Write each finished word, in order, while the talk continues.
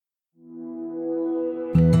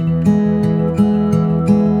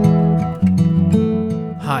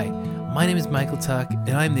name is Michael Tuck,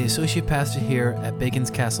 and I'm the Associate Pastor here at Bacon's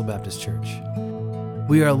Castle Baptist Church.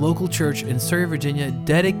 We are a local church in Surrey, Virginia,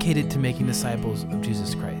 dedicated to making disciples of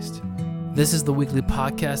Jesus Christ. This is the weekly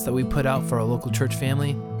podcast that we put out for our local church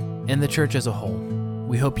family and the church as a whole.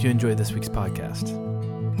 We hope you enjoy this week's podcast.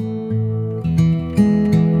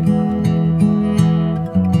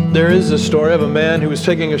 There is a story of a man who was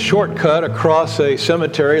taking a shortcut across a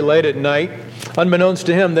cemetery late at night. Unbeknownst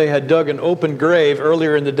to him, they had dug an open grave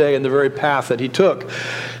earlier in the day in the very path that he took.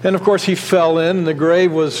 And of course, he fell in, and the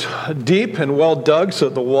grave was deep and well dug, so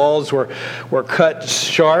the walls were cut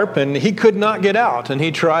sharp, and he could not get out. And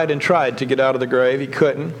he tried and tried to get out of the grave. He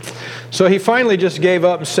couldn't. So he finally just gave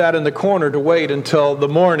up and sat in the corner to wait until the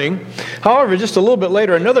morning. However, just a little bit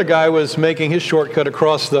later, another guy was making his shortcut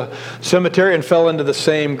across the cemetery and fell into the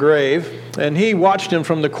same grave. And he watched him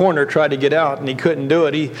from the corner try to get out, and he couldn't do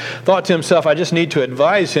it. He thought to himself, I just need to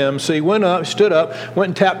advise him. So he went up, stood up, went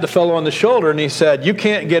and tapped the fellow on the shoulder, and he said, "You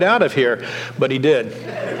can't get out of here." But he did.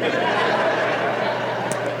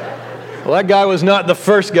 Well, that guy was not the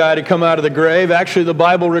first guy to come out of the grave. Actually, the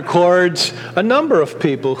Bible records a number of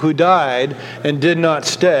people who died and did not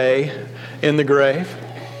stay in the grave.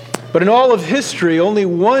 But in all of history, only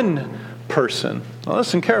one person, now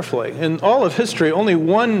listen carefully, in all of history, only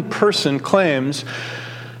one person claims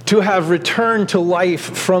to have returned to life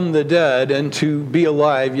from the dead and to be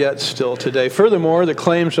alive yet still today. Furthermore, the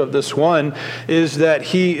claims of this one is that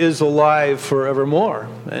he is alive forevermore,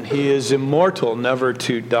 and he is immortal, never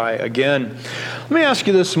to die again. Let me ask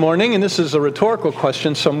you this morning, and this is a rhetorical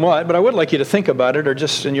question somewhat, but I would like you to think about it, or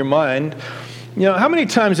just in your mind. You know, how many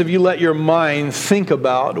times have you let your mind think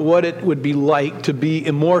about what it would be like to be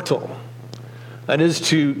immortal? That is,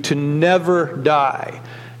 to never die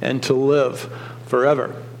and to live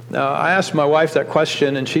forever. Now, I asked my wife that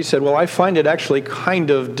question, and she said, well, I find it actually kind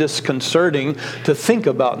of disconcerting to think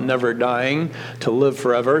about never dying, to live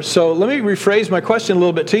forever. So let me rephrase my question a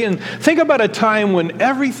little bit to you, and think about a time when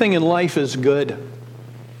everything in life is good.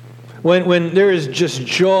 When there is just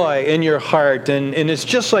joy in your heart, and it's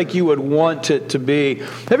just like you would want it to be.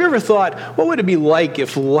 Have you ever thought, what would it be like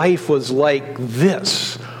if life was like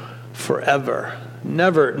this forever,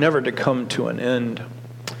 never to come to an end?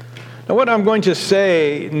 Now, what I'm going to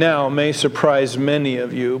say now may surprise many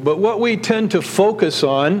of you, but what we tend to focus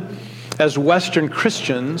on as Western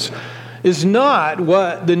Christians is not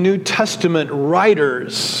what the New Testament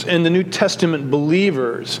writers and the New Testament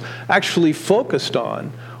believers actually focused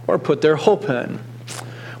on or put their hope in.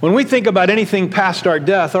 When we think about anything past our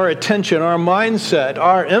death, our attention, our mindset,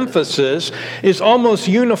 our emphasis is almost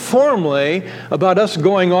uniformly about us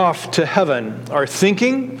going off to heaven. Our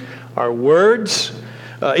thinking, our words,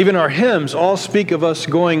 even our hymns all speak of us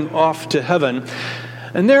going off to heaven.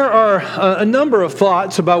 And there are a number of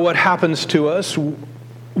thoughts about what happens to us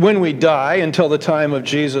when we die until the time of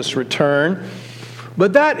Jesus' return.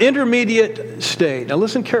 But that intermediate state, now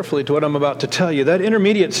listen carefully to what I'm about to tell you, that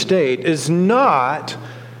intermediate state was not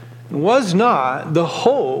the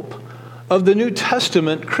hope of the New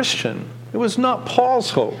Testament Christian. It was not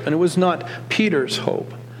Paul's hope, and it was not Peter's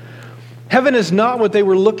hope. Heaven is not what they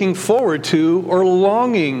were looking forward to or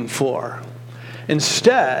longing for.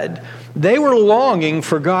 Instead, they were longing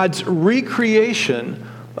for God's recreation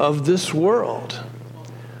of this world.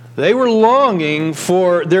 They were longing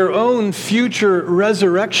for their own future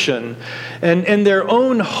resurrection and their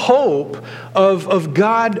own hope of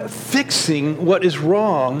God fixing what is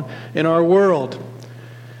wrong in our world.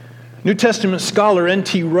 New Testament scholar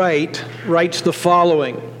N.T. Wright writes the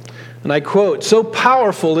following, and I quote, "So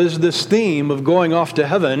powerful is this theme of going off to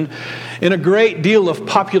heaven in a great deal of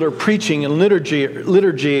popular preaching and liturgy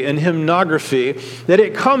and hymnography that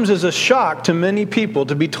it comes as a shock to many people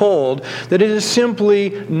to be told that it is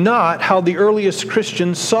simply not how the earliest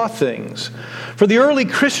Christians saw things. For the early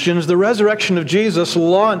Christians, the resurrection of Jesus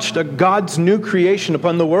launched God's new creation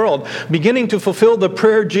upon the world, beginning to fulfill the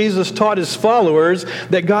prayer Jesus taught his followers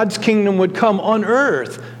that God's kingdom would come on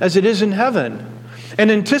earth as it is in heaven, and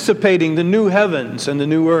anticipating the new heavens and the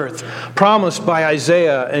new earth promised by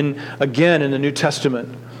Isaiah and again in the New Testament.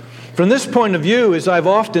 From this point of view, as I've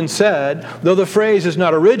often said, though the phrase is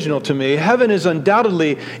not original to me, heaven is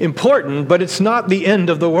undoubtedly important, but it's not the end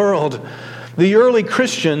of the world. The early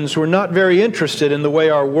Christians were not very interested in the way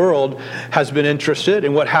our world has been interested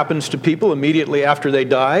in what happens to people immediately after they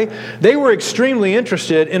die. They were extremely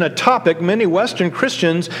interested in a topic many Western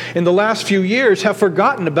Christians in the last few years have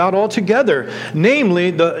forgotten about altogether,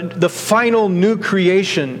 namely the final new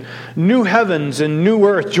creation, new heavens and new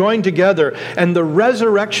earth joined together, and the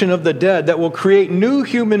resurrection of the dead that will create new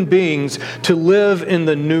human beings to live in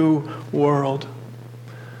the new world.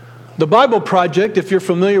 The Bible Project, if you're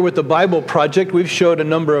familiar with the Bible Project, we've showed a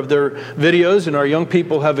number of their videos, and our young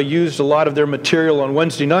people have used a lot of their material on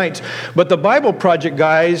Wednesday nights. But the Bible Project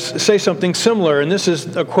guys say something similar, and this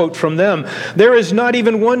is a quote from them. There is not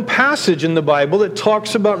even one passage in the Bible that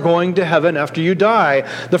talks about going to heaven after you die.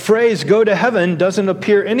 The phrase "go to heaven" doesn't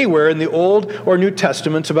appear anywhere in the Old or New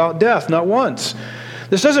Testaments about death, not once.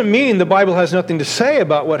 This doesn't mean the Bible has nothing to say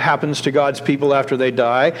about what happens to God's people after they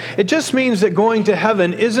die. It just means that going to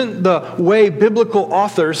heaven isn't the way biblical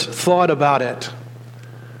authors thought about it.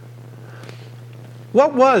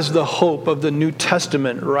 What was the hope of the New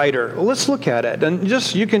Testament writer? Well, let's look at it. And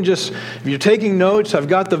if you're taking notes, I've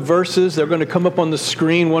got the verses. They're going to come up on the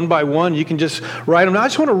screen one by one. You can just write them. Now, I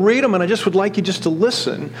just want to read them, and I just would like you just to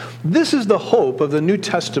listen. This is the hope of the New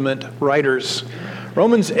Testament writers.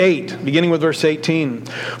 Romans 8, beginning with verse 18.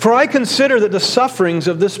 For I consider that the sufferings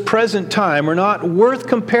of this present time are not worth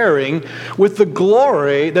comparing with the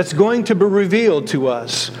glory that's going to be revealed to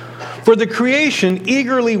us. For the creation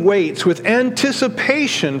eagerly waits with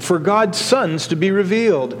anticipation for God's sons to be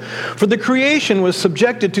revealed. For the creation was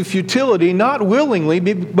subjected to futility, not willingly,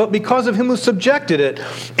 but because of him who subjected it,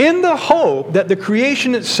 in the hope that the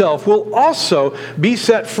creation itself will also be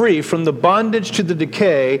set free from the bondage to the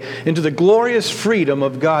decay into the glorious freedom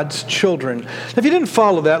of God's children. If you didn't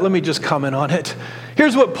follow that, let me just comment on it.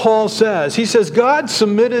 Here's what Paul says. He says, God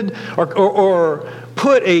submitted or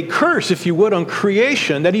put a curse, if you would, on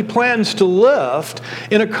creation that he plans to lift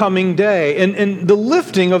in a coming day. And the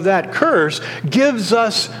lifting of that curse gives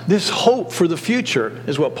us this hope for the future,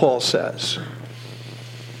 is what Paul says.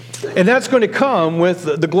 And that's going to come with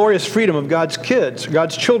the glorious freedom of God's kids,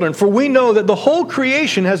 God's children. For we know that the whole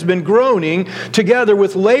creation has been groaning together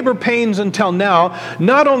with labor pains until now.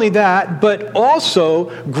 Not only that, but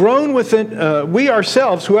also groan within, we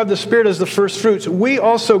ourselves who have the Spirit as the first fruits, we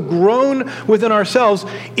also groan within ourselves,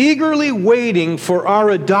 eagerly waiting for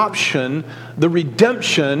our adoption, the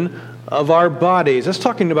redemption of our bodies. That's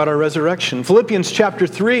talking about our resurrection. Philippians chapter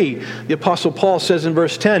 3, the Apostle Paul says in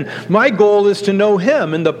verse 10, my goal is to know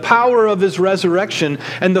him and the power of his resurrection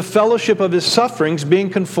and the fellowship of his sufferings, being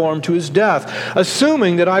conformed to his death,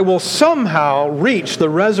 assuming that I will somehow reach the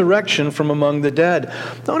resurrection from among the dead.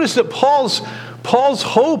 Notice that Paul's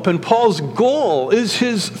hope and Paul's goal is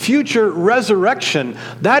his future resurrection.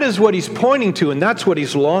 That is what he's pointing to, and that's what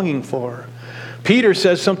he's longing for. Peter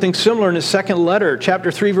says something similar in his second letter, chapter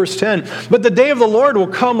 3, verse 10. But the day of the Lord will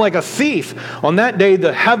come like a thief. On that day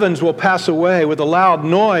the heavens will pass away with a loud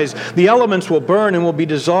noise. The elements will burn and will be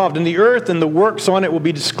dissolved, and the earth and the works on it will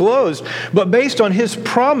be disclosed. But based on his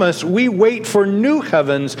promise, we wait for new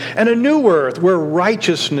heavens and a new earth where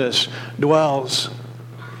righteousness dwells.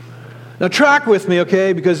 Now track with me,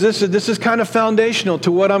 okay, because this is kind of foundational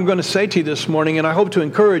to what I'm going to say to you this morning, and I hope to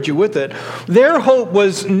encourage you with it. Their hope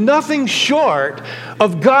was nothing short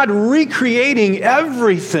of God recreating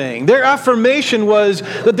everything. Their affirmation was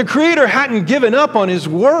that the Creator hadn't given up on His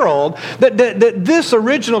world, that this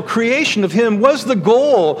original creation of Him was the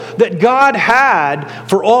goal that God had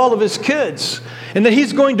for all of His kids. And that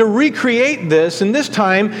He's going to recreate this, and this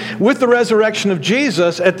time, with the resurrection of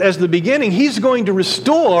Jesus as the beginning, He's going to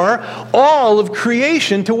restore all of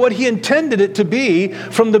creation to what He intended it to be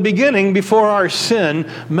from the beginning before our sin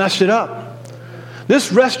messed it up.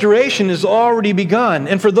 This restoration has already begun.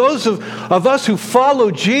 And for those of us who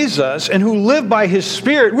follow Jesus and who live by His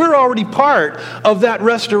Spirit, we're already part of that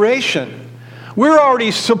restoration. We're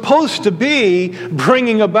already supposed to be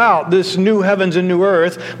bringing about this new heavens and new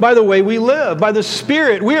earth by the way we live. By the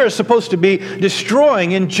Spirit, we are supposed to be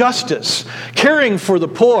destroying injustice, caring for the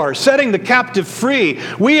poor, setting the captive free.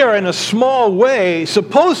 We are in a small way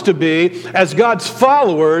supposed to be, as God's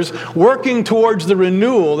followers, working towards the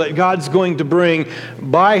renewal that God's going to bring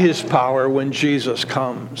by His power when Jesus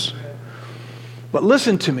comes. But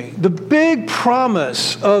listen to me, the big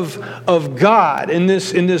promise of God in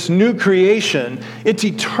this new creation, it's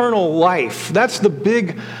eternal life. That's the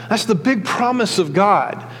big promise of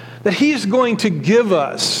God, that He's going to give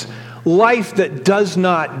us life that does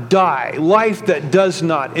not die, life that does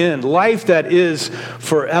not end, life that is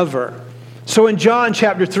forever. So in John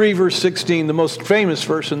chapter 3, verse 16, the most famous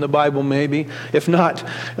verse in the Bible maybe, if not,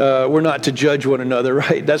 we're not to judge one another,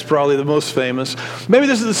 right? That's probably the most famous. Maybe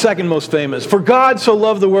this is the second most famous. For God so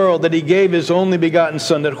loved the world that He gave His only begotten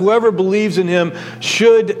Son, that whoever believes in Him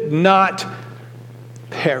should not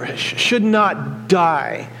perish, should not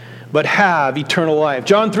die, but have eternal life.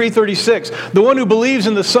 John 3:36, the one who believes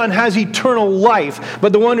in the Son has eternal life,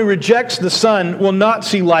 but the one who rejects the Son will not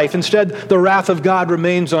see life. Instead, the wrath of God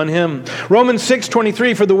remains on him. Romans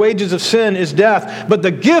 6:23, for the wages of sin is death, but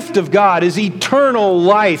the gift of God is eternal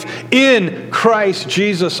life in Christ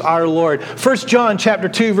Jesus our Lord. 1 John chapter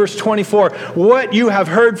 2, verse 24, what you have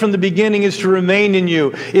heard from the beginning is to remain in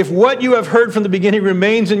you. If what you have heard from the beginning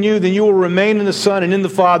remains in you, then you will remain in the Son and in the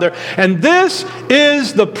Father. And this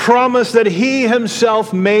is the promise that He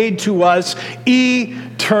Himself made to us,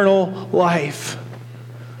 eternal life.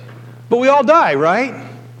 But we all die, right?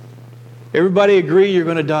 Everybody agree you're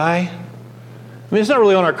going to die? I mean, it's not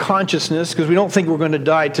really on our consciousness because we don't think we're going to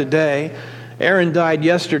die today. Aaron died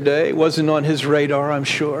yesterday. It wasn't on his radar, I'm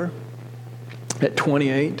sure, at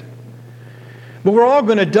 28. But we're all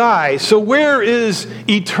going to die. So where is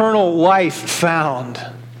eternal life found?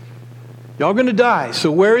 Y'all going to die.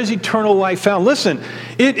 So where is eternal life found? Listen,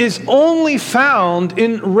 it is only found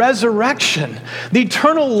in resurrection. The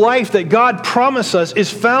eternal life that God promised us is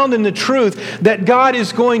found in the truth that God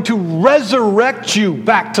is going to resurrect you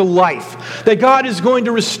back to life. That God is going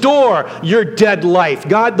to restore your dead life.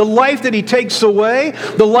 God, the life that He takes away,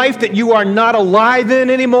 the life that you are not alive in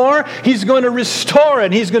anymore, He's going to restore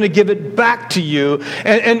it. He's going to give it back to you.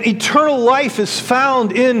 And eternal life is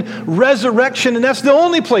found in resurrection, and that's the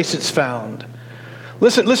only place it's found.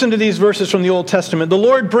 Listen to these verses from the Old Testament. The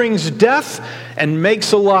Lord brings death and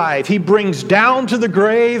makes alive. He brings down to the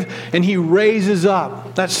grave and He raises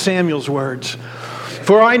up. That's Samuel's words.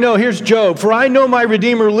 For I know, here's Job, for I know my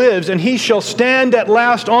Redeemer lives, and He shall stand at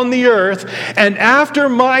last on the earth, and after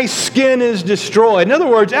my skin is destroyed. In other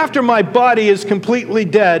words, after my body is completely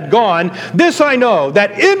dead, gone, this I know,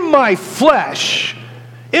 that in my flesh,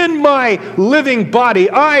 in my living body,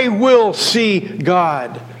 I will see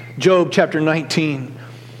God. Job chapter 19.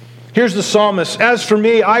 Here's the psalmist. As for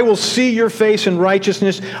me, I will see your face in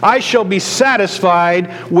righteousness. I shall be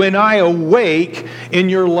satisfied when I awake in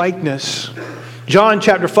your likeness. John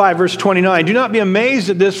chapter 5, verse 29. Do not be amazed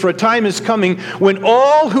at this, for a time is coming when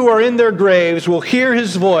all who are in their graves will hear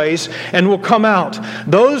His voice and will come out.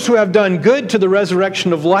 Those who have done good to the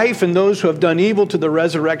resurrection of life, and those who have done evil to the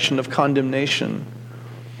resurrection of condemnation.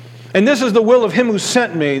 And this is the will of Him who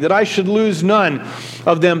sent me, that I should lose none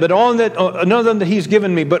of them, but none of them that He's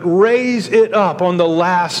given me, but raise it up on the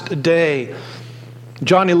last day.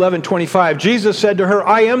 John 11:25. Jesus said to her,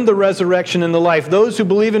 I am the resurrection and the life. Those who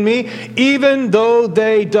believe in me, even though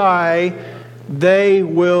they die, they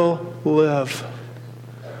will live.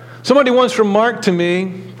 Somebody once remarked to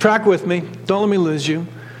me, track with me, don't let me lose you.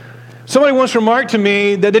 Somebody once remarked to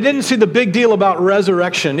me that they didn't see the big deal about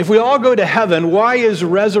resurrection. If we all go to heaven, why is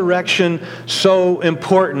resurrection so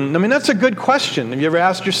important? I mean, that's a good question. Have you ever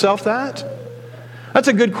asked yourself that? That's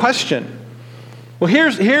a good question. Well,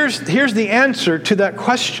 here's the answer to that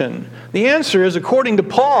question. The answer is, according to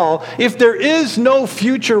Paul, if there is no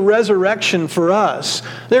future resurrection for us,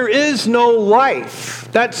 there is no life.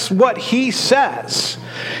 That's what he says.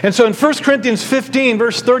 And so in 1 Corinthians 15,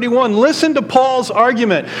 verse 31, listen to Paul's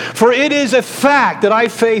argument. For it is a fact that I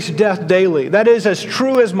face death daily. That is as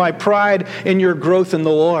true as my pride in your growth in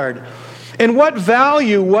the Lord. And what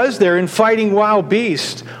value was there in fighting wild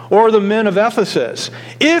beasts or the men of Ephesus,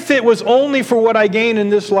 if it was only for what I gain in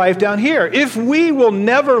this life down here? If we will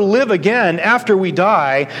never live again after we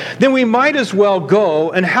die, then we might as well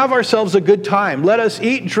go and have ourselves a good time. Let us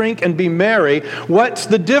eat, drink, and be merry. What's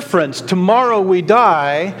the difference? Tomorrow we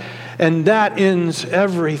die, and that ends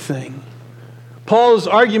everything. Paul's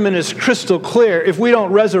argument is crystal clear. If we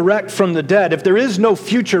don't resurrect from the dead, if there is no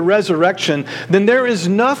future resurrection, then there is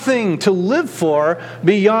nothing to live for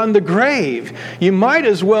beyond the grave. You might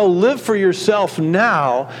as well live for yourself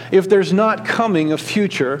now if there's not coming a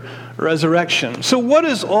future resurrection. So what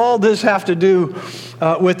does all this have to do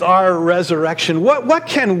with our resurrection? What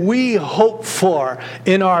can we hope for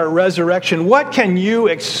in our resurrection? What can you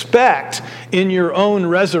expect in your own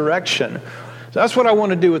resurrection? That's what I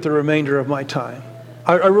want to do with the remainder of my time.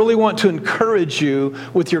 I really want to encourage you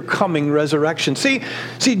with your coming resurrection. See,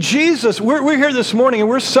 Jesus, we're here this morning and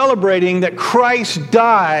we're celebrating that Christ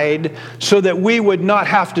died so that we would not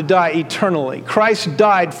have to die eternally. Christ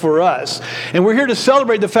died for us. And we're here to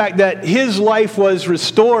celebrate the fact that His life was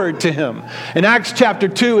restored to Him. In Acts chapter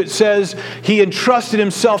 2, it says He entrusted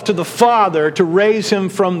Himself to the Father to raise Him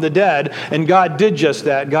from the dead. And God did just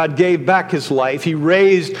that. God gave back His life. He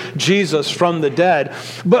raised Jesus from the dead.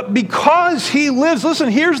 But because He lives, listen,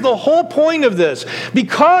 here's the whole point of this.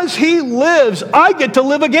 Because He lives, I get to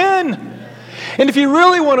live again. And if you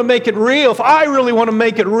really want to make it real, if I really want to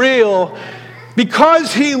make it real,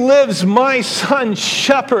 because He lives, my son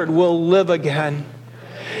Shepherd will live again.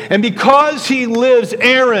 And because he lives,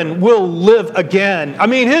 Aaron will live again. I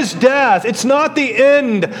mean, his death, it's not the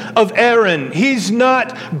end of Aaron. He's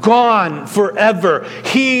not gone forever.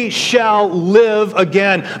 He shall live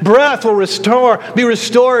again. Breath will be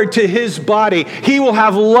restored to his body. He will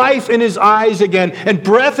have life in his eyes again and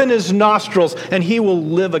breath in his nostrils, and he will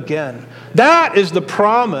live again. That is the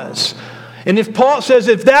promise. And if Paul says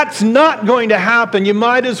if that's not going to happen, you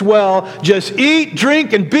might as well just eat,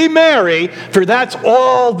 drink, and be merry, for that's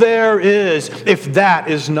all there is, if that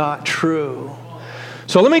is not true.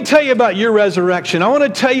 So let me tell you about your resurrection. I want to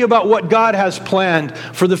tell you about what God has planned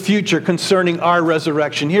for the future concerning our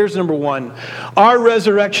resurrection. Here's number one. Our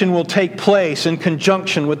resurrection will take place in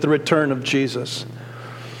conjunction with the return of Jesus.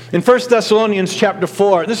 In 1 Thessalonians chapter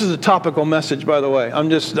 4, this is a topical message, by the way. I'm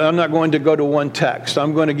not going to go to one text.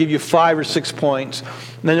 I'm going to give you 5 or 6 points.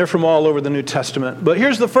 And they're from all over the New Testament. But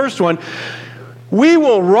here's the first one. We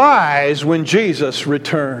will rise when Jesus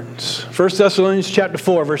returns. 1 Thessalonians chapter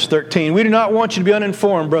 4, verse 13. We do not want you to be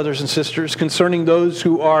uninformed, brothers and sisters, concerning those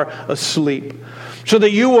who are asleep, so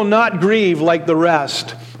that you will not grieve like the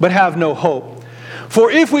rest, but have no hope. For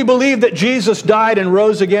if we believe that Jesus died and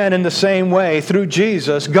rose again in the same way through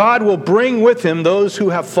Jesus, God will bring with him those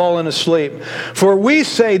who have fallen asleep. For we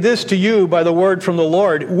say this to you by the word from the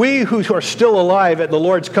Lord. We who are still alive at the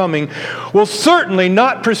Lord's coming will certainly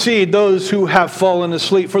not precede those who have fallen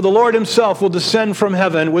asleep. For the Lord himself will descend from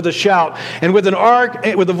heaven with a shout, and with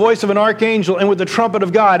the voice of an archangel, and with the trumpet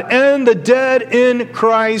of God, and the dead in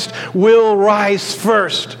Christ will rise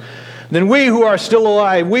first. Then we who are still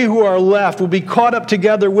alive, we who are left, will be caught up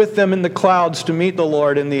together with them in the clouds to meet the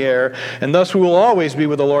Lord in the air. And thus we will always be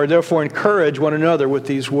with the Lord. Therefore encourage one another with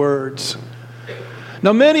these words.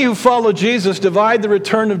 Now many who follow Jesus divide the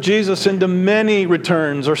return of Jesus into many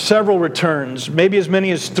returns or several returns, maybe as many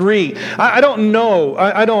as 3. I don't know.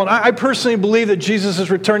 I personally believe that Jesus is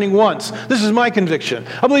returning once. This is my conviction.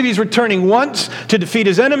 I believe he's returning once to defeat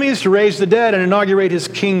his enemies, to raise the dead, and inaugurate his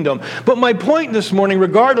kingdom. But my point this morning,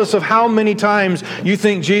 regardless of how many times you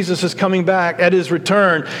think Jesus is coming back at his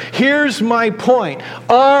return, here's my point.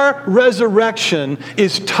 Our resurrection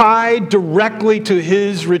is tied directly to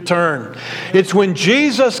his return. It's when Jesus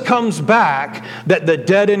comes back that the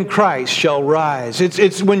dead in Christ shall rise.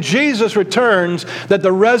 It's when Jesus returns that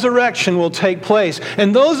the resurrection will take place.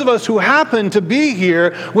 And those of us who happen to be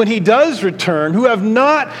here when he does return, who have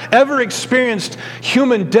not ever experienced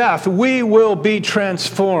human death, we will be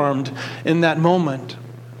transformed in that moment.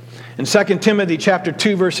 In 2 Timothy chapter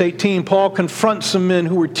 2, verse 18, Paul confronts some men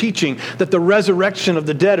who were teaching that the resurrection of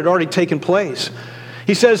the dead had already taken place.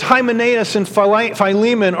 He says, Hymenaeus and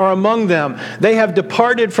Philemon are among them. They have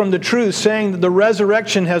departed from the truth, saying that the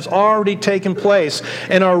resurrection has already taken place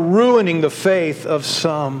and are ruining the faith of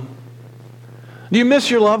some. Do you miss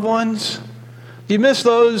your loved ones? Do you miss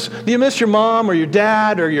those? Do you miss your mom or your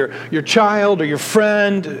dad or your child or your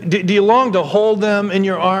friend? Do you long to hold them in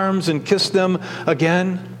your arms and kiss them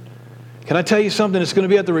again? Can I tell you something? It's going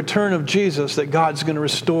to be at the return of Jesus that God's going to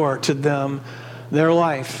restore to them their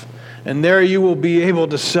life. And there you will be able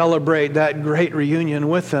to celebrate that great reunion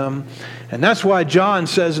with them. And that's why John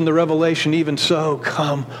says in the Revelation, even so,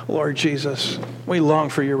 come, Lord Jesus. We long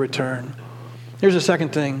for your return. Here's the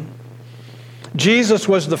second thing. Jesus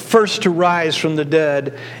was the first to rise from the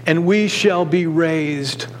dead, and we shall be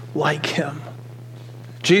raised like him.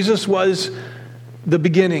 Jesus was the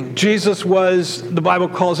beginning. Jesus was, the Bible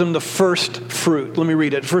calls him the first fruit. Let me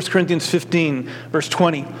read it. 1 Corinthians 15, verse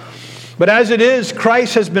 20. But as it is,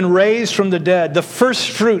 Christ has been raised from the dead, the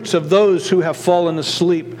first fruits of those who have fallen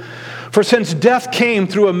asleep. For since death came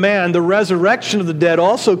through a man, the resurrection of the dead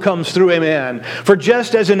also comes through a man. For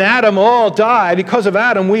just as in Adam all die, because of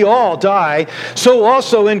Adam we all die, so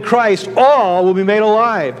also in Christ all will be made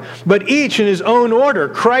alive. But each in his own order.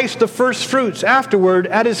 Christ the first fruits, afterward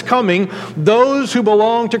at his coming, those who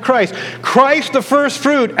belong to Christ. Christ the first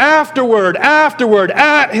fruit, afterward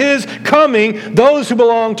at his coming, those who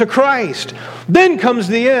belong to Christ. Then comes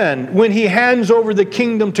the end, when he hands over the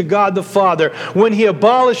kingdom to God the Father, when he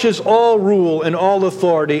abolishes all rule and all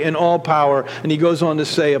authority and all power, and he goes on to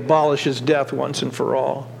say, abolishes death once and for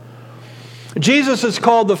all. Jesus is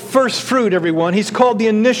called the first fruit, everyone. He's called the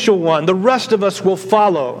initial one. The rest of us will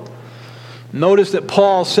follow. Notice that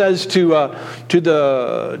Paul says to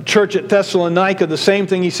the church at Thessalonica the same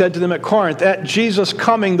thing he said to them at Corinth. At Jesus'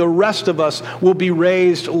 coming, the rest of us will be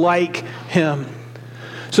raised like him.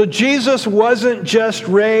 So Jesus wasn't just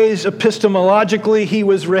raised epistemologically, he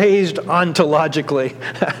was raised ontologically.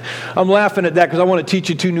 I'm laughing at that because I want to teach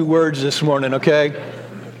you 2 new words this morning, okay?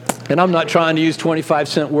 And I'm not trying to use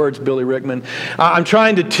 25-cent words, Billy Rickman. I'm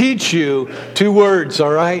trying to teach you 2 words,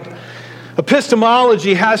 all right?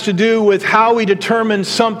 Epistemology has to do with how we determine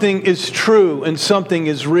something is true and something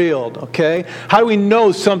is real, okay? How do we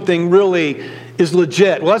know something really is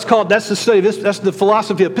legit? Well, that's the study, that's the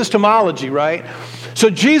philosophy of epistemology, right? So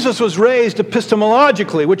Jesus was raised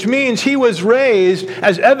epistemologically, which means he was raised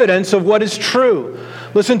as evidence of what is true.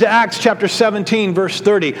 Listen to Acts chapter 17, verse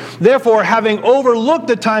 30. Therefore, having overlooked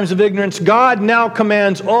the times of ignorance, God now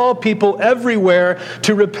commands all people everywhere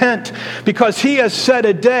to repent, because he has set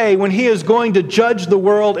a day when he is going to judge the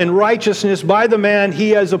world in righteousness by the man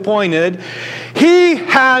he has appointed. He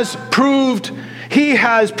has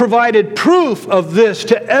provided proof of this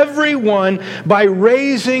to everyone by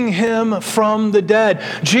raising him from the dead.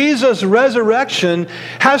 Jesus' resurrection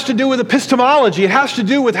has to do with epistemology. It has to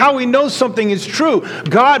do with how we know something is true.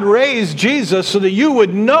 God raised Jesus so that you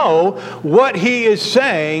would know what he is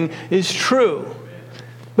saying is true.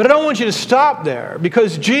 But I don't want you to stop there,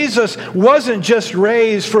 because Jesus wasn't just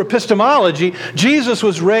raised for epistemology. Jesus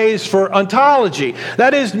was raised for ontology.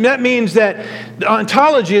 That means that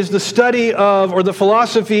ontology is the study of, or the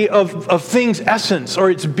philosophy of things' essence, or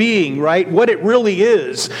its being, right? What it really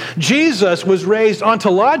is. Jesus was raised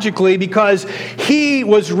ontologically because he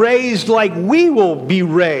was raised like we will be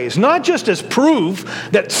raised. Not just as proof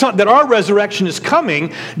that our resurrection is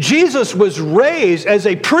coming. Jesus was raised as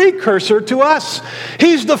a precursor to us.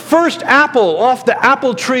 He's the first apple off the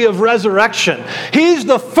apple tree of resurrection. He's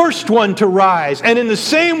the first one to rise. And in the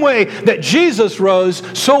same way that Jesus rose,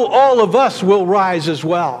 so all of us will rise as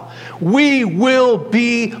well. We will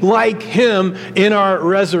be like him in our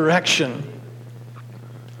resurrection.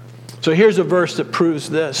 So here's a verse that proves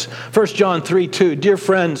this. 1 John 3:2. Dear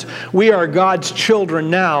friends, we are God's children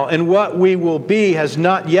now, and what we will be has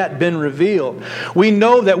not yet been revealed. We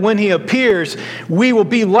know that when he appears, we will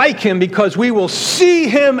be like him because we will see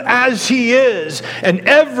him as he is. And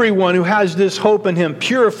everyone who has this hope in him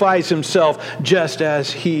purifies himself just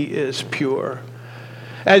as he is pure.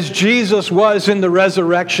 As Jesus was in the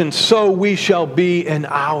resurrection, so we shall be in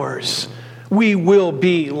ours. We will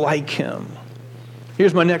be like him.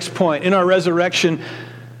 Here's my next point. In our resurrection,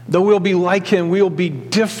 though we'll be like him, we'll be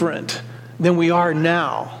different than we are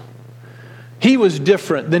now. He was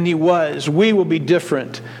different than he was. We will be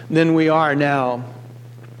different than we are now.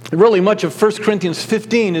 Really, much of 1 Corinthians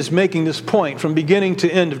 15 is making this point from beginning to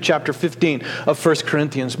end of chapter 15 of 1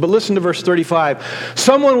 Corinthians. But listen to verse 35.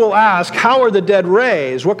 Someone will ask, how are the dead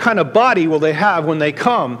raised? What kind of body will they have when they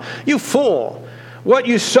come? You fool! What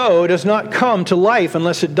you sow does not come to life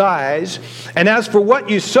unless it dies. And as for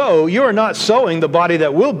what you sow, you are not sowing the body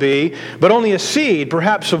that will be, but only a seed,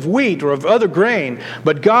 perhaps of wheat or of other grain.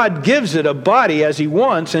 But God gives it a body as he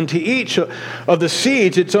wants, and to each of the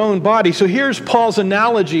seeds its own body. So here's Paul's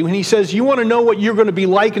analogy when he says, you want to know what you're going to be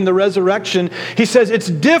like in the resurrection? He says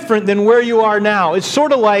it's different than where you are now. It's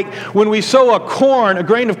sort of like when we sow a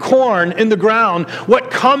grain of corn in the ground.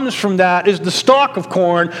 What comes from that is the stalk of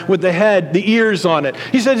corn with the head, the ears on it.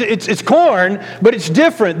 He says it's corn, but it's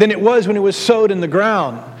different than it was when it was sowed in the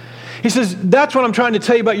ground. He says, that's what I'm trying to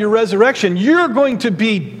tell you about your resurrection. You're going to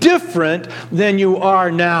be different than you are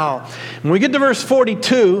now. When we get to verse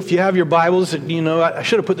 42, if you have your Bibles, I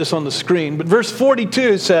should have put this on the screen, but verse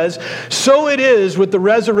 42 says, so it is with the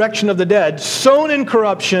resurrection of the dead, sown in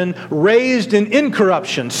corruption, raised in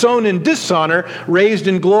incorruption, sown in dishonor, raised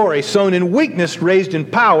in glory, sown in weakness, raised in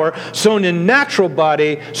power, sown a natural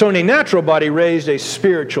body, raised a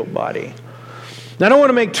spiritual body. Now, I don't want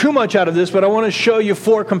to make too much out of this, but I want to show you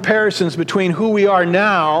 4 comparisons between who we are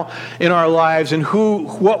now in our lives and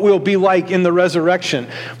what we'll be like in the resurrection.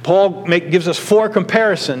 Paul gives us 4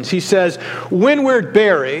 comparisons. He says, when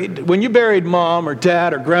you buried mom or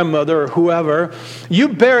dad or grandmother or whoever, you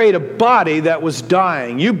buried a body that was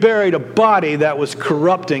dying. You buried a body that was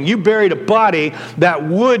corrupting. You buried a body that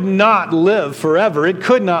would not live forever. It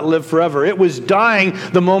could not live forever. It was dying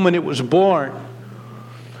the moment it was born.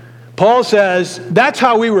 Paul says, that's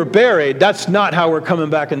how we were buried. That's not how we're coming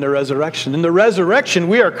back in the resurrection. In the resurrection,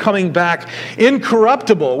 we are coming back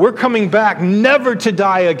incorruptible. We're coming back never to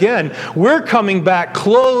die again. We're coming back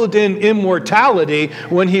clothed in immortality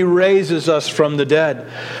when he raises us from the dead.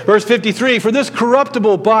 Verse 53, for this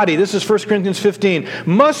corruptible body, this is 1 Corinthians 15,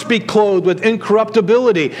 must be clothed with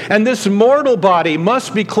incorruptibility, and this mortal body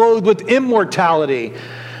must be clothed with immortality.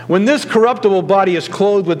 When this corruptible body is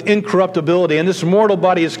clothed with incorruptibility and this mortal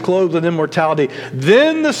body is clothed with immortality,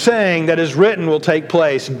 then the saying that is written will take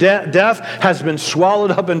place. Death has been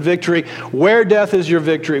swallowed up in victory. Where death is your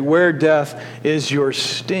victory? Where death is your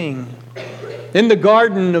sting? In the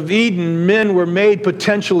Garden of Eden, men were made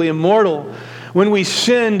potentially immortal. When we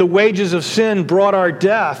sinned, the wages of sin brought our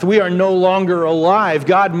death. We are no longer alive.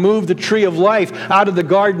 God moved the tree of life out of the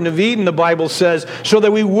Garden of Eden, the Bible says, so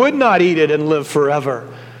that we would not eat it and live forever.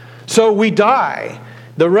 So we die.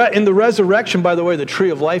 In the resurrection, by the way, the tree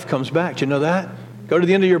of life comes back. Do you know that? Go to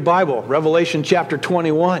the end of your Bible, Revelation chapter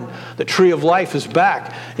 21. The tree of life is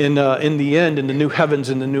back in the end, in the new heavens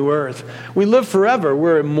and the new earth. We live forever.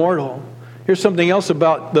 We're immortal. Here's something else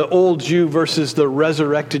about the old Jew versus the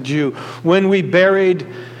resurrected Jew. When we bury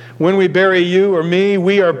you or me,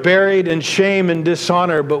 we are buried in shame and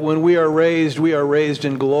dishonor, but when we are raised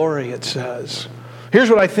in glory, it says. Here's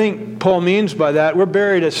what I think Paul means by that. We're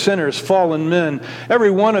buried as sinners, fallen men. Every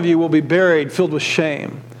one of you will be buried filled with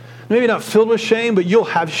shame. Maybe not filled with shame, but you'll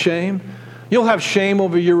have shame. You'll have shame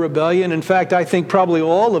over your rebellion. In fact, I think probably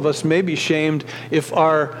all of us may be shamed if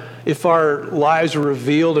our lives were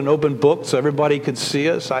revealed and open book so everybody could see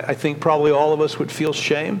us. I think probably all of us would feel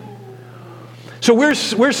shame. So we're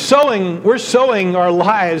sowing our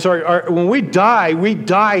lives. When we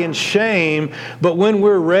die in shame, but when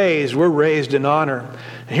we're raised in honor.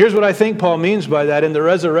 And here's what I think Paul means by that. In the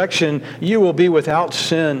resurrection, you will be without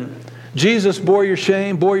sin. Jesus bore your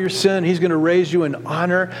shame, bore your sin. He's going to raise you in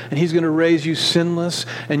honor, and He's going to raise you sinless,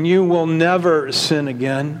 and you will never sin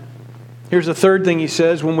again. Here's the third thing he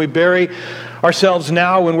says. When we bury ourselves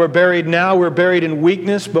now, when we're buried now, we're buried in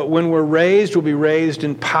weakness, but when we're raised, we'll be raised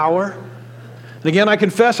in power. And again, I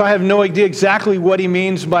confess I have no idea exactly what he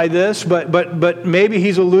means by this, but maybe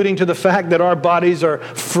he's alluding to the fact that our bodies are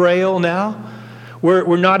frail now.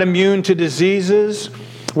 We're not immune to diseases.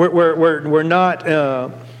 We're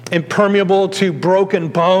not impermeable to broken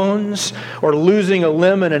bones or losing a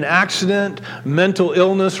limb in an accident. Mental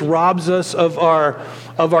illness robs us of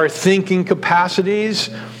our thinking capacities.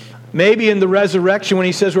 Maybe in the resurrection, when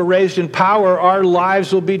he says we're raised in power, our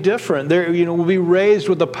lives will be different. We'll be raised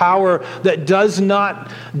with a power that does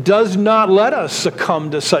not let us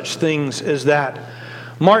succumb to such things as that.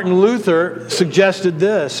 Martin Luther suggested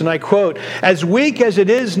this, and I quote, "As weak as it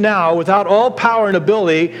is now, without all power and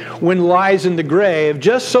ability, when lies in the grave,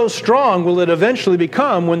 just so strong will it eventually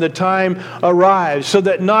become when the time arrives, so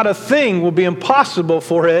that not a thing will be impossible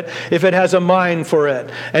for it if it has a mind for it.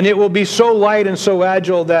 And it will be so light and so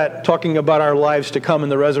agile that," talking about our lives to come in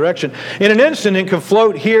the resurrection, "in an instant it can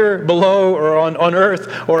float here below or on earth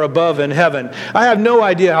or above in heaven." I have no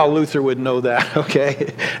idea how Luther would know that,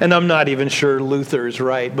 okay? And I'm not even sure Luther's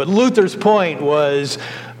right. But Luther's point was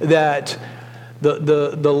that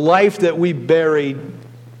the life that we bury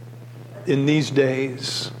in these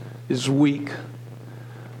days is weak,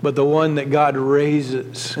 but the one that God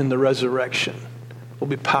raises in the resurrection will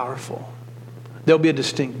be powerful. There'll be a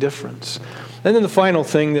distinct difference. And then the final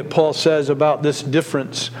thing that Paul says about this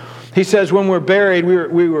difference, he says when we're buried,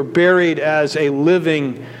 we were buried as a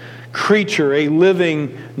living creature, a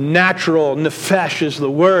living natural, nephesh is the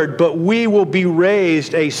word, but we will be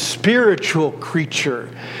raised a spiritual creature.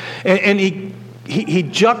 And he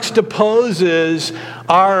juxtaposes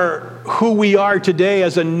who we are today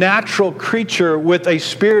as a natural creature with a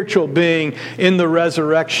spiritual being in the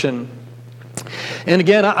resurrection. And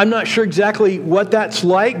again, I'm not sure exactly what that's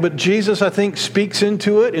like, but Jesus, I think, speaks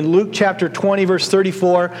into it. In Luke chapter 20, verse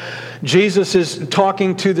 34, Jesus is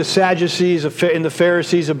talking to the Sadducees and the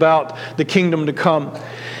Pharisees about the kingdom to come.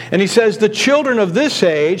 And he says, "The children of this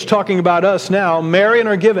age," talking about us now, "marry and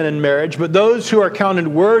are given in marriage, but those who are counted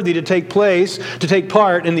worthy to take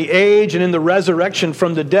part in the age and in the resurrection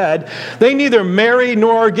from the dead, they neither marry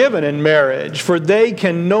nor are given in marriage, for they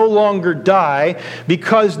can no longer die,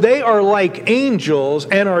 because they are like angels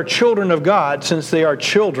and are children of God, since they are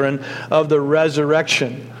children of the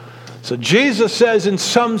resurrection." So Jesus says, in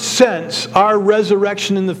some sense, our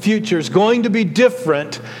resurrection in the future is going to be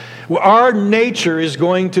different. Our nature is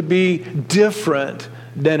going to be different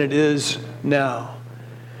than it is now.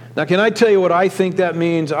 Now, can I tell you what I think that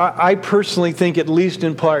means? I personally think, at least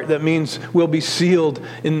in part, that means we'll be sealed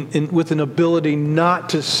with an ability not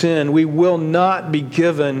to sin. We will not be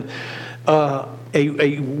given a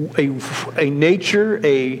nature,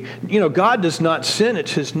 God does not sin,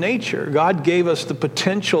 it's His nature. God gave us the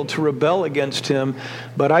potential to rebel against Him,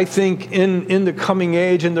 but I think in the coming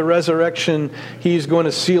age, in the resurrection, He's going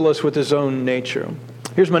to seal us with His own nature.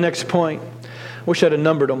 Here's my next point. Wish I'd have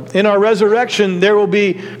numbered them. In our resurrection, there will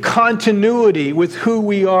be continuity with who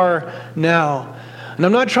we are now. And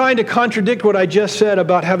I'm not trying to contradict what I just said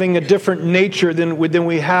about having a different nature than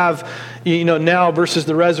we have, now versus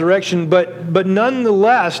the resurrection. But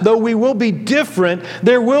nonetheless, though we will be different,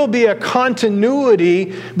 there will be a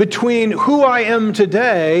continuity between who I am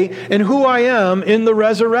today and who I am in the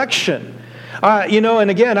resurrection.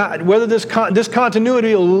 And again, whether this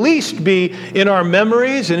continuity will at least be in our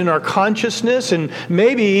memories and in our consciousness and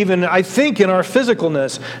maybe even, I think, in our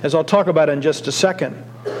physicalness, as I'll talk about in just a second.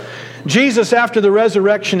 Jesus, after the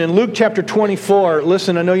resurrection in Luke chapter 24,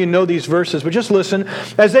 listen, I know you know these verses, but just listen.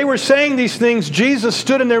 As they were saying these things, Jesus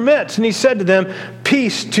stood in their midst, and he said to them,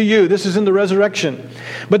 "Peace to you." This is in the resurrection.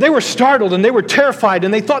 But they were startled, and they were terrified,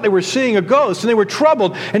 and they thought they were seeing a ghost, and they were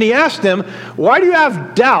troubled. And he asked them, "Why do you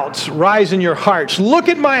have doubts rise in your hearts? Look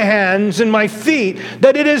at my hands and my feet,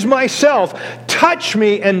 that it is myself. Touch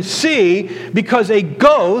me and see, because a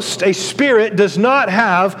ghost, a spirit, does not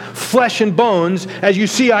have flesh and bones, as you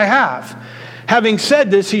see I have." Having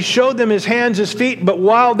said this, he showed them his hands, his feet, but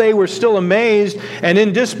while they were still amazed and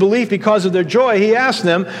in disbelief because of their joy, he asked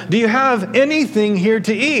them, "Do you have anything here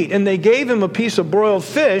to eat?" And they gave him a piece of broiled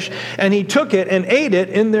fish, and he took it and ate it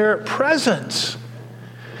in their presence.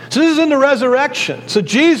 So this is in the resurrection. So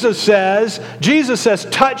Jesus says,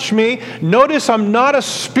 "Touch me." Notice I'm not a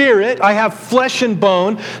spirit. I have flesh and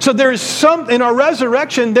bone. So there is in our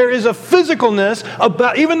resurrection, there is a physicalness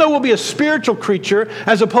about, even though we'll be a spiritual creature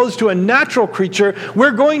as opposed to a natural creature,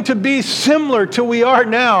 we're going to be similar to we are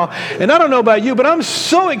now. And I don't know about you, but I'm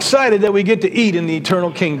so excited that we get to eat in the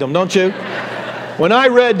eternal kingdom, don't you? When I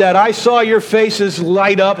read that, I saw your faces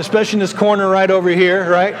light up, especially in this corner right over here,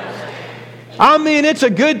 right? I mean,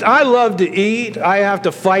 I love to eat. I have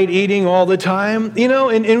to fight eating all the time,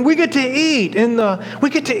 and we get to eat in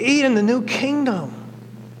the new kingdom.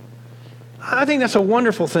 I think that's a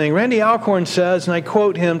wonderful thing. Randy Alcorn says, and I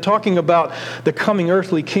quote him, talking about the coming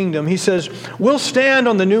earthly kingdom, he says, "We'll stand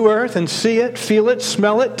on the new earth and see it, feel it,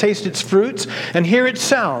 smell it, taste its fruits, and hear its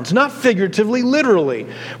sounds, not figuratively, literally.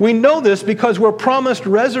 We know this because we're promised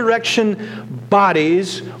resurrection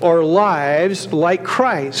bodies or lives like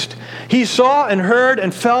Christ. He saw and heard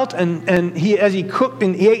and felt, and as he cooked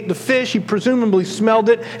and he ate the fish, he presumably smelled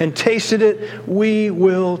it and tasted it. We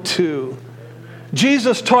will too."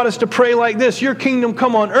 Jesus taught us to pray like this: "Your kingdom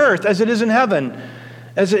come on earth as it is in heaven,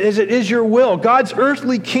 as it is your will." God's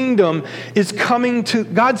earthly kingdom is coming to,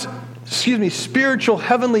 spiritual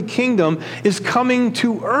heavenly kingdom is coming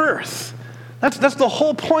to earth. That's the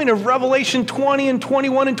whole point of Revelation 20 and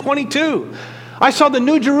 21 and 22. I saw the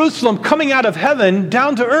new Jerusalem coming out of heaven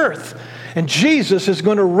down to earth. And Jesus is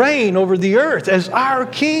going to reign over the earth as our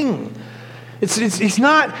king.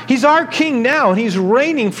 He's our king now, and he's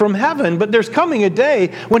reigning from heaven, but there's coming a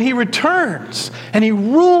day when he returns and he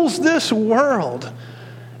rules this world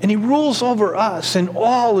and he rules over us, and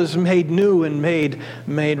all is made new and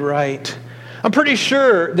made right. I'm pretty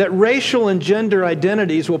sure that racial and gender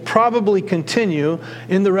identities will probably continue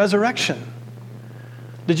in the resurrection.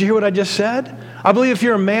 Did you hear what I just said? I believe if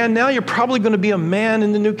you're a man now, you're probably going to be a man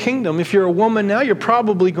in the new kingdom. If you're a woman now, you're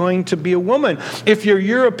probably going to be a woman. If you're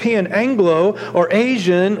European, Anglo, or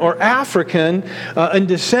Asian, or African in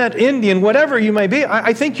descent, Indian, whatever you may be,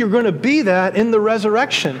 I think you're going to be that in the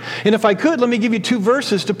resurrection. And if I could, let me give you 2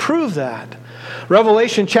 verses to prove that.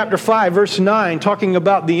 Revelation chapter 5, verse 9, talking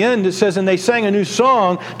about the end, it says, "And they sang a new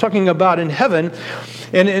song," talking about in heaven,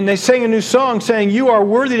 and they sang a new song saying, "You are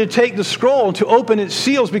worthy to take the scroll and to open its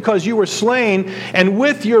seals, because you were slain, and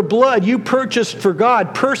with your blood you purchased for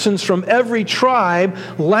God persons from every tribe,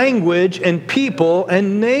 language, and people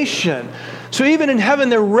and nation." So even in heaven,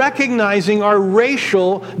 they're recognizing our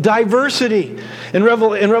racial diversity. In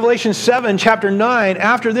Revelation 7, chapter 9,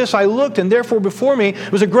 "After this I looked, and therefore before me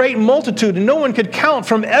was a great multitude, and no one could count,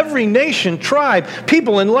 from every nation, tribe,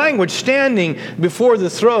 people, and language, standing before the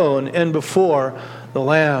throne and before the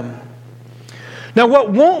Lamb." Now, what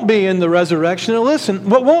won't be in the resurrection, and listen,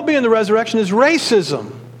 what won't be in the resurrection is racism.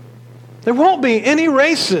 There won't be any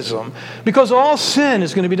racism, because all sin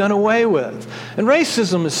is going to be done away with. And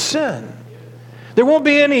racism is sin. There won't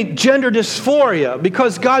be any gender dysphoria,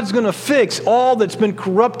 because God's going to fix all that's been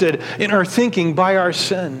corrupted in our thinking by our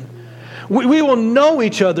sin. We will know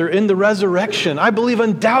each other in the resurrection. I believe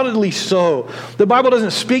undoubtedly so. The Bible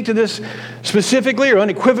doesn't speak to this specifically or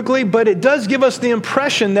unequivocally, but it does give us the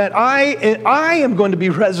impression that I am going to be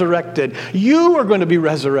resurrected. You are going to be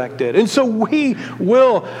resurrected. And so we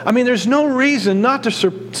will, there's no reason not to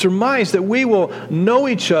surmise that we will know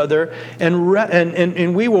each other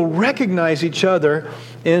and we will recognize each other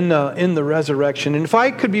in the resurrection. And if I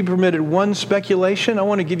could be permitted one speculation, I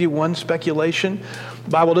want to give you one speculation. The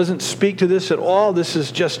Bible doesn't speak to this at all. This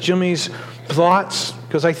is just Jimmy's thoughts,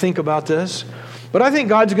 because I think about this. But I think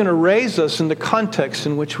God's going to raise us in the context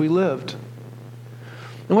in which we lived.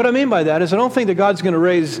 And what I mean by that is I don't think that God's going to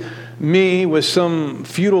raise me with some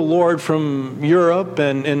feudal lord from Europe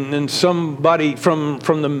and somebody from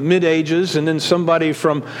the mid-ages, and then somebody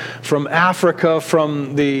from Africa,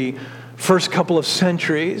 from first couple of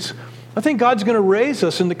centuries, I think God's going to raise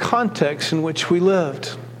us in the context in which we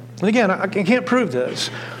lived. And again, I can't prove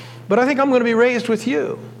this, but I think I'm going to be raised with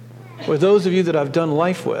you. With those of you that I've done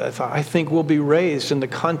life with, I think we'll be raised in the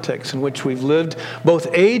context in which we've lived, both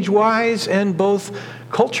age-wise and both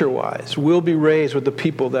culture-wise. We'll be raised with the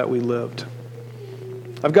people that we lived.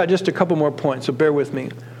 I've got just a couple more points, so bear with me.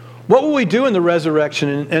 What will we do in the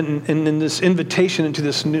resurrection and in this invitation into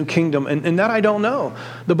this new kingdom? And that I don't know.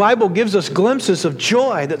 The Bible gives us glimpses of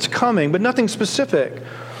joy that's coming, but nothing specific.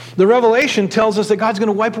 The Revelation tells us that God's going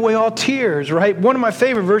to wipe away all tears, right? One of my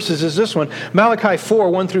favorite verses is this one, Malachi 4,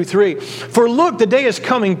 1 through 3. For look, the day is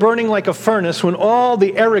coming, burning like a furnace, when all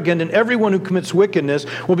the arrogant and everyone who commits wickedness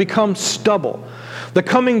will become stubble. The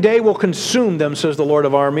coming day will consume them, says the Lord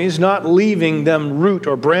of armies, not leaving them root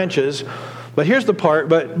or branches. But here's the part,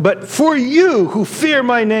 but for you who fear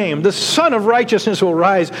my name, the Son of Righteousness will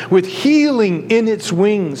rise with healing in its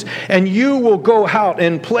wings, and you will go out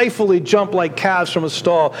and playfully jump like calves from a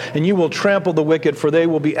stall, and you will trample the wicked, for they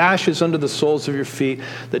will be ashes under the soles of your feet.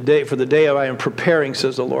 For the day I am preparing,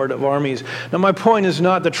 says the Lord of armies. Now my point is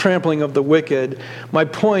not the trampling of the wicked. My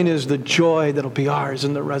point is the joy that'll be ours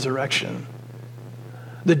in the resurrection.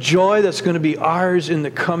 The joy that's going to be ours in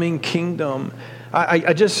the coming kingdom.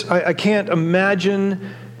 I can't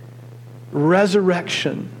imagine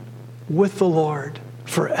resurrection with the Lord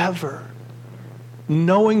forever.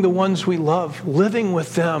 Knowing the ones we love, living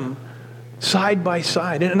with them side by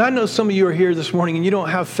side. And I know some of you are here this morning and you don't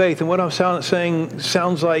have faith. And what I'm saying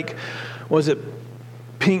sounds like, was it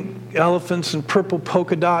pink elephants and purple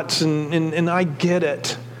polka dots? And I get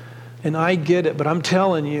it. And I get it. But I'm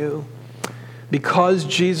telling you, because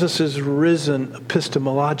Jesus is risen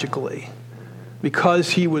epistemologically, because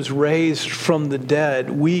he was raised from the dead,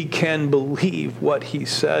 we can believe what he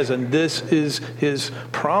says. And this is his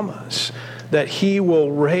promise, that he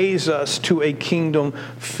will raise us to a kingdom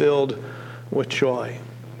filled with joy.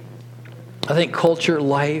 I think culture,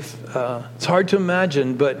 life, it's hard to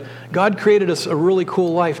imagine, but God created us a really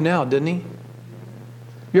cool life now, didn't he?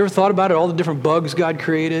 You ever thought about it, all the different bugs God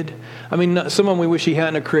created? I mean, some of them we wish he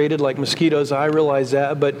hadn't created, like mosquitoes, I realize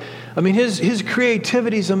that. But, I mean, his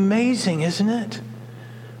creativity is amazing, isn't it?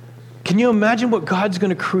 Can you imagine what God's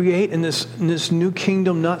going to create in this new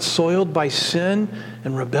kingdom, not soiled by sin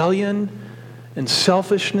and rebellion and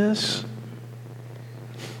selfishness?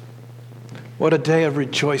 What a day of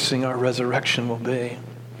rejoicing our resurrection will be.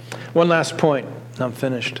 One last point, and I'm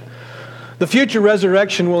finished. The future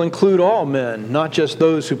resurrection will include all men, not just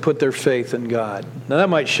those who put their faith in God. Now that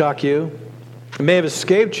might shock you. It may have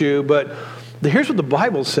escaped you, but here's what the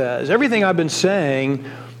Bible says. Everything I've been saying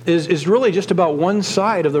is really just about one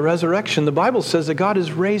side of the resurrection. The Bible says that God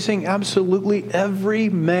is raising absolutely every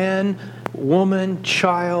man, woman,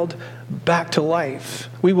 child back to life.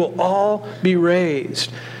 We will all be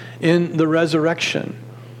raised in the resurrection.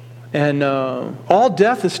 And all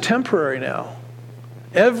death is temporary now.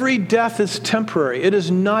 Every death is temporary. It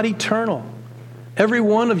is not eternal. Every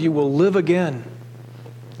one of you will live again.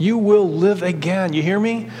 You will live again. You hear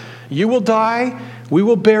me? You will die. We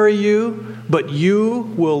will bury you. But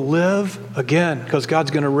you will live again because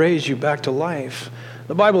God's going to raise you back to life.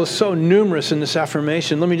 The Bible is so numerous in this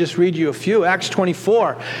affirmation. Let me just read you a few. Acts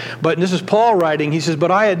 24. But this is Paul writing. He says,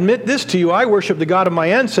 but I admit this to you. I worship the God of my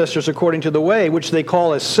ancestors according to the way, which they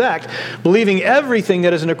call a sect, believing everything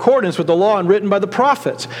that is in accordance with the law and written by the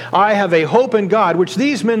prophets. I have a hope in God, which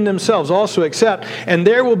these men themselves also accept. And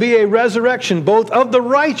there will be a resurrection both of the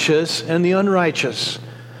righteous and the unrighteous.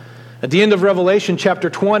 At the end of Revelation chapter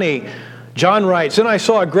 20, John writes, and I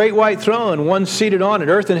saw a great white throne, one seated on it.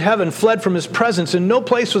 Earth and heaven fled from his presence, and no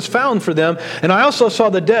place was found for them. And I also saw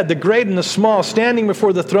the dead, the great and the small, standing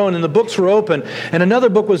before the throne, and the books were open. And another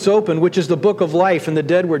book was opened, which is the book of life, and the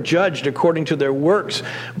dead were judged according to their works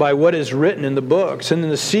by what is written in the books. And then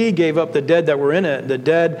the sea gave up the dead that were in it, the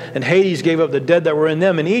dead, and Hades gave up the dead that were in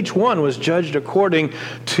them, and each one was judged according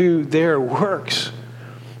to their works.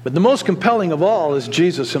 But the most compelling of all is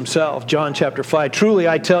Jesus himself. John chapter 5. Truly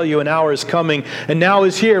I tell you, an hour is coming, and now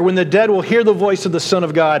is here, when the dead will hear the voice of the Son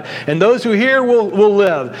of God, and those who hear will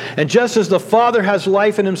live. And just as the Father has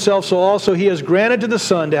life in himself, so also he has granted to the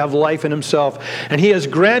Son to have life in himself. And he has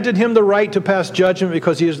granted him the right to pass judgment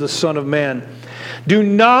because he is the Son of Man. Do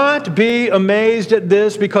not be amazed at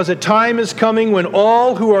this, because a time is coming when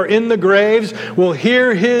all who are in the graves will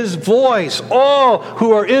hear his voice. All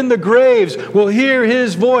who are in the graves will hear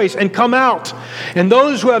his voice and come out. And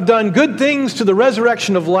those who have done good things to the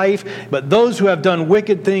resurrection of life, but those who have done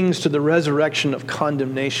wicked things to the resurrection of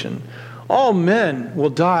condemnation. All men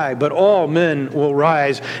will die, but all men will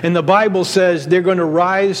rise. And the Bible says they're going to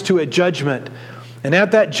rise to a judgment. And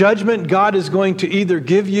at that judgment, God is going to either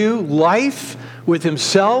give you life with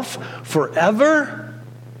himself forever,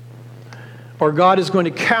 or God is going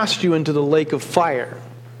to cast you into the lake of fire.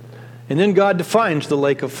 And then God defines the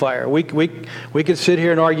lake of fire. We could sit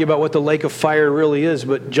here and argue about what the lake of fire really is,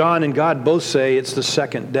 but John and God both say it's the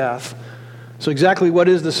second death. So exactly what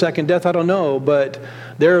is the second death, I don't know, but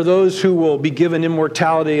there are those who will be given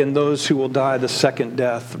immortality and those who will die the second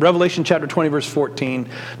death. Revelation chapter 20, verse 14.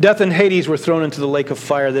 Death and Hades were thrown into the lake of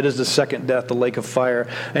fire. That is the second death, the lake of fire.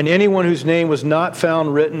 And anyone whose name was not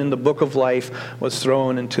found written in the book of life was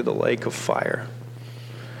thrown into the lake of fire.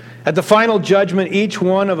 At the final judgment, each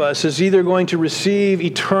one of us is either going to receive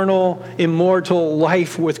eternal, immortal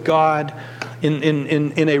life with God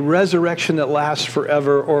in a resurrection that lasts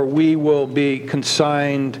forever, or we will be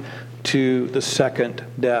consigned to the second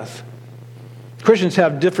death. Christians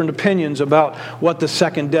have different opinions about what the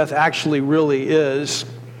second death actually really is,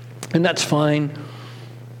 and that's fine.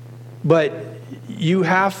 But you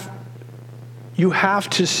have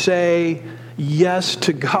to say yes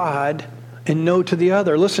to God and no to the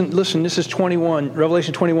other. Listen, this is 21,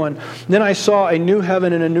 Revelation 21. Then I saw a new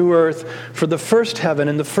heaven and a new earth, for the first heaven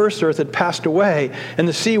and the first earth had passed away, and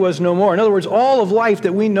the sea was no more. In other words, all of life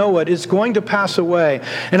that we know it is going to pass away.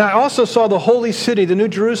 And I also saw the holy city, the New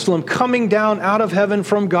Jerusalem, coming down out of heaven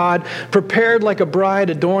from God, prepared like a bride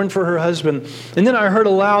adorned for her husband. And then I heard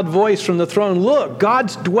a loud voice from the throne, "Look,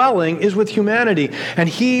 God's dwelling is with humanity, and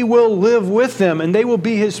he will live with them, and they will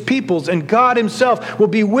be his peoples, and God himself will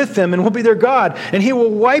be with them and will be their God, and he will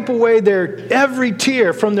wipe away every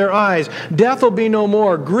tear from their eyes. Death will be no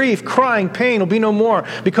more. Grief, crying, pain will be no more,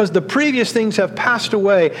 because the previous things have passed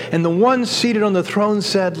away." And the one seated on the throne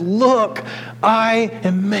said, "Look, I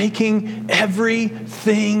am making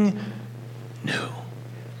everything new."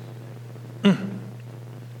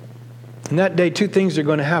 And that day, two things are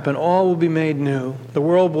going to happen. All will be made new. The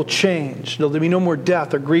world will change. There'll be no more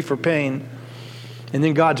death or grief or pain. And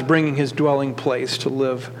then God's bringing his dwelling place to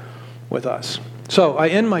live with us. So I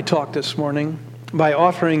end my talk this morning by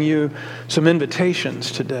offering you some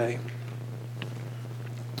invitations today.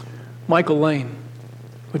 Michael Lane,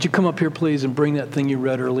 would you come up here, please, and bring that thing you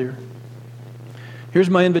read earlier? Here's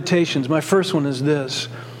my invitations. My first one is this: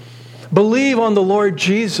 believe on the Lord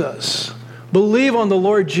Jesus. Believe on the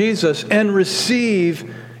Lord Jesus and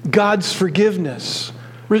receive God's forgiveness.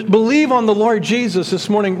 Believe on the Lord Jesus this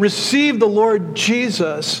morning. Receive the Lord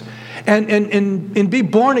Jesus and be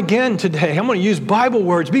born again today. I'm going to use Bible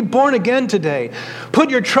words. Be born again today. Put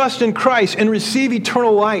your trust in Christ and receive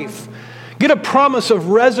eternal life. Get a promise of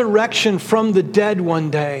resurrection from the dead one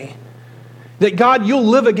day. That God, you'll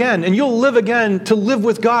live again, and you'll live again to live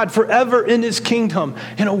with God forever in his kingdom,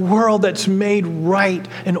 in a world that's made right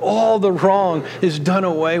and all the wrong is done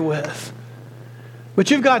away with. But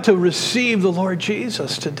you've got to receive the Lord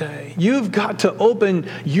Jesus today. You've got to open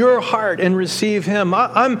your heart and receive him.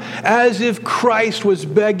 I'm as if Christ was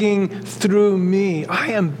begging through me. I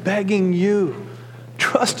am begging you.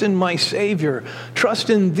 Trust in my Savior. Trust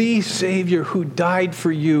in the Savior who died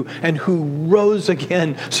for you and who rose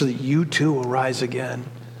again so that you too will rise again.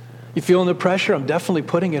 You feeling the pressure? I'm definitely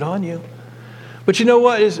putting it on you. But you know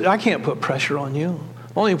what? I can't put pressure on you.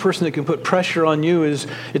 The only person that can put pressure on you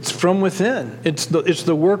it's from within. It's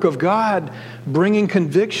the work of God bringing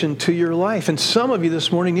conviction to your life. And some of you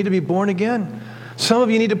this morning need to be born again. Some of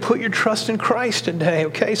you need to put your trust in Christ today,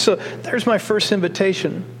 okay? So there's my first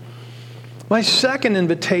invitation. My second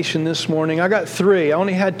invitation this morning, I got three. I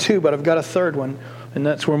only had two, but I've got a third one, and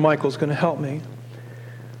that's where Michael's going to help me.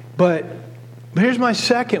 But here's my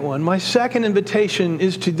second one. My second invitation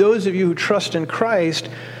is to those of you who trust in Christ.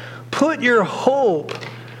 Put your hope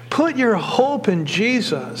in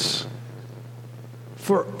Jesus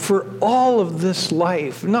for all of this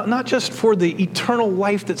life. Not just for the eternal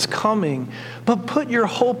life that's coming, but put your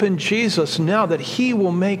hope in Jesus now that he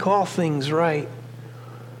will make all things right.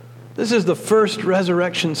 This is the first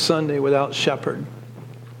Resurrection Sunday without Shepherd.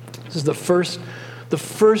 This is the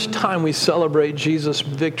first time we celebrate Jesus'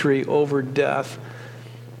 victory over death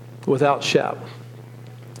without Shep.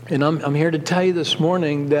 And I'm here to tell you this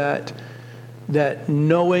morning that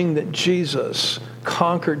knowing that Jesus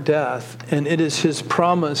conquered death, and it is his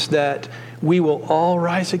promise that we will all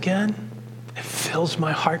rise again, it fills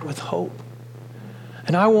my heart with hope.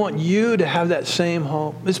 And I want you to have that same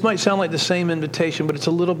hope. This might sound like the same invitation, but it's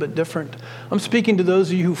a little bit different. I'm speaking to those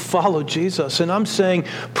of you who follow Jesus, and I'm saying,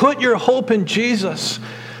 put your hope in Jesus.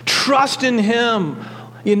 Trust in him.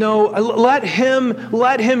 You know, let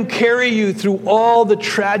him carry you through all the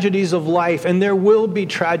tragedies of life, and there will be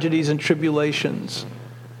tragedies and tribulations.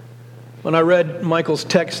 When I read Michael's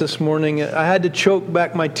text this morning, I had to choke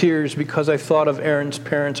back my tears because I thought of Aaron's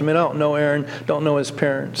parents. I mean, I don't know Aaron, don't know his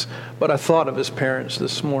parents, but I thought of his parents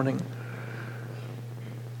this morning.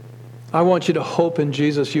 I want you to hope in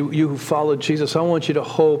Jesus, you who follow Jesus. I want you to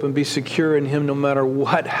hope and be secure in him no matter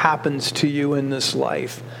what happens to you in this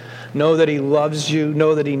life. Know that he loves you,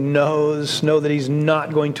 know that he knows, know that he's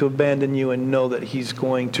not going to abandon you, and know that he's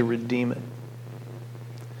going to redeem it.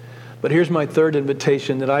 But here's my third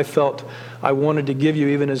invitation that I felt I wanted to give you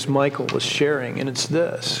even as Michael was sharing, and it's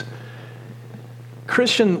this.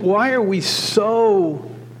 Christian, why are we so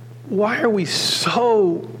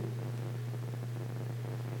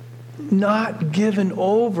not given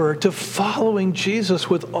over to following Jesus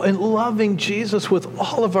and loving Jesus with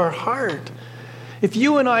all of our heart? If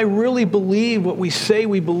you and I really believe what we say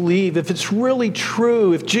we believe, if it's really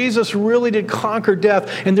true, if Jesus really did conquer death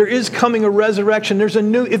and there is coming a resurrection,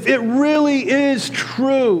 if it really is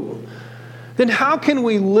true, then how can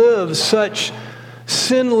we live such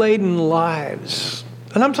sin-laden lives?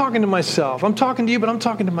 And I'm talking to myself. I'm talking to you, but I'm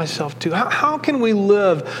talking to myself too. How can we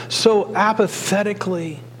live so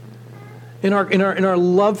apathetically in our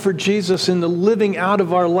love for Jesus, in the living out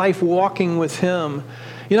of our life walking with him?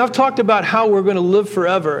 You know, I've talked about how we're going to live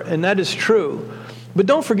forever, and that is true. But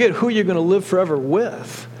don't forget who you're going to live forever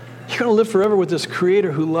with. You're going to live forever with this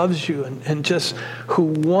Creator who loves you and just who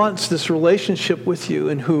wants this relationship with you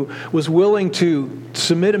and who was willing to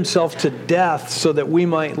submit himself to death so that we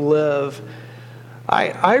might live.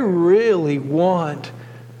 I really want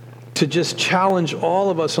to just challenge all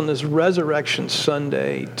of us on this Resurrection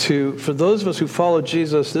Sunday for those of us who follow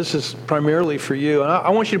Jesus, this is primarily for you. And I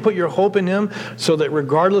want you to put your hope in him so that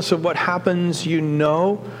regardless of what happens, you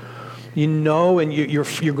know, and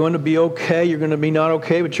you're going to be okay. You're going to be not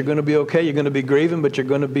okay, but you're going to be okay. You're going to be grieving, but you're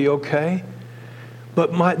going to be okay.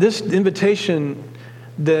 But this invitation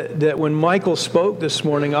that when Michael spoke this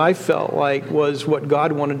morning, I felt like was what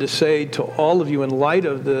God wanted to say to all of you in light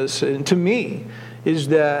of this, and to me, is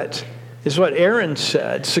what Aaron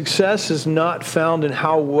said. Success is not found in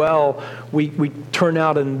how well we turn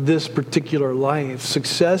out in this particular life.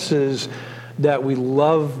 Success is that we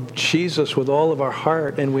love Jesus with all of our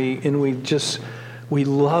heart, and we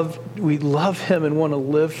love him and want to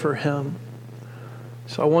live for him.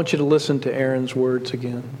 So I want you to listen to Aaron's words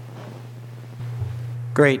again.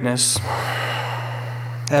 Greatness.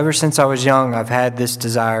 Ever since I was young, I've had this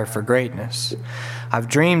desire for greatness. I've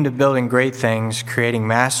dreamed of building great things, creating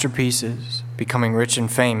masterpieces, becoming rich and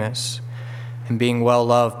famous, and being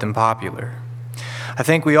well-loved and popular. I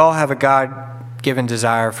think we all have a God-given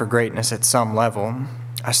desire for greatness at some level.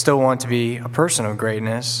 I still want to be a person of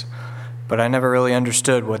greatness, but I never really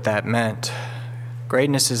understood what that meant.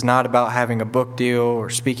 Greatness is not about having a book deal or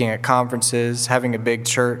speaking at conferences, having a big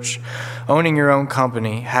church, owning your own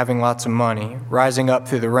company, having lots of money, rising up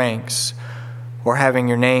through the ranks, or having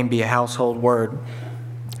your name be a household word.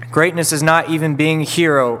 Greatness is not even being a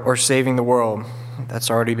hero or saving the world. That's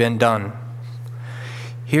already been done.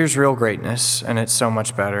 Here's real greatness, and it's so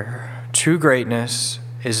much better. True greatness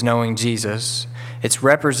is knowing Jesus. It's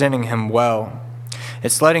representing him well.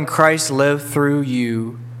 It's letting Christ live through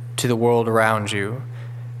you to the world around you.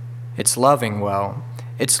 It's loving well.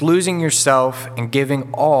 It's losing yourself and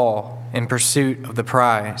giving all in pursuit of the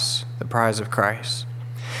prize of Christ.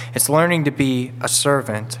 It's learning to be a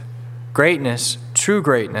servant. Greatness, true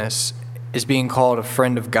greatness, is being called a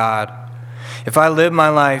friend of God. If I live my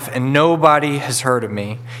life and nobody has heard of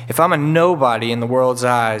me, if I'm a nobody in the world's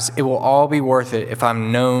eyes, it will all be worth it if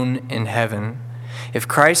I'm known in heaven. If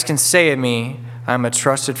Christ can say of me, I'm a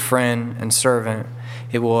trusted friend and servant,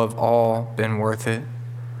 it will have all been worth it.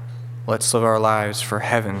 Let's live our lives for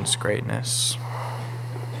heaven's greatness.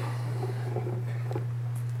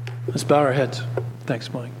 Let's bow our heads.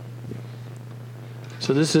 Thanks, Mike.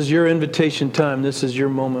 So this is your invitation time. This is your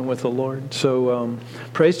moment with the Lord. So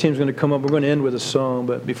praise team's going to come up. We're going to end with a song.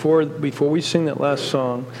 But before we sing that last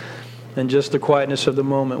song, and just the quietness of the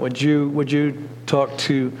moment, would you talk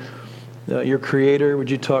to your Creator? Would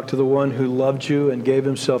you talk to the one who loved you and gave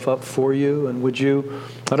himself up for you? And would you,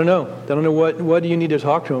 I don't know what do you need to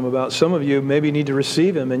talk to him about? Some of you maybe need to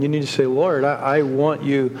receive him, and you need to say, Lord, I want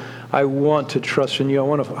you. I want to trust in you. I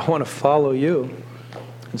want to follow you.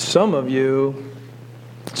 And some of you,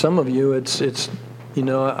 it's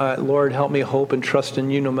Lord, help me hope and trust in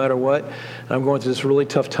you no matter what. And I'm going through this really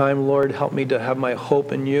tough time. Lord, help me to have my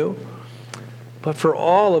hope in you. But for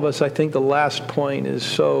all of us, I think the last point is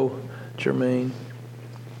so germane.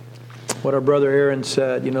 What our brother Aaron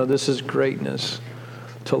said, this is greatness.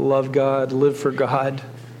 To love God, live for God,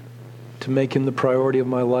 to make him the priority of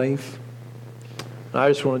my life. And I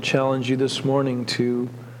just want to challenge you this morning to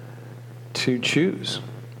to choose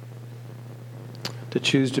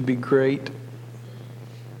to be great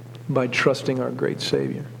by trusting our great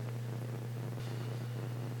Savior.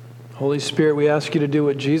 Holy Spirit, we ask you to do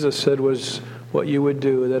what Jesus said was what you would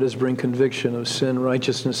do, that is bring conviction of sin,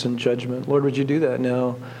 righteousness, and judgment. Lord, would you do that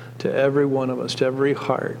now to every one of us, to every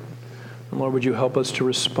heart? And Lord, would you help us to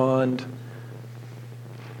respond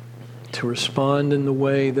in the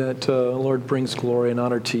way that, Lord, brings glory and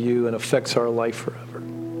honor to you and affects our life forever.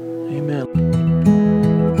 Amen.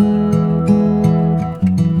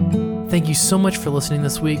 Thank you so much for listening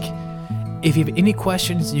this week. If you have any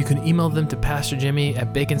questions, you can email them to Pastor Jimmy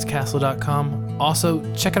at baconscastle.com. Also,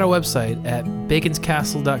 check out our website at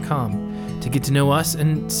baconscastle.com to get to know us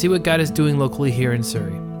and see what God is doing locally here in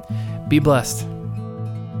Surrey. Be blessed.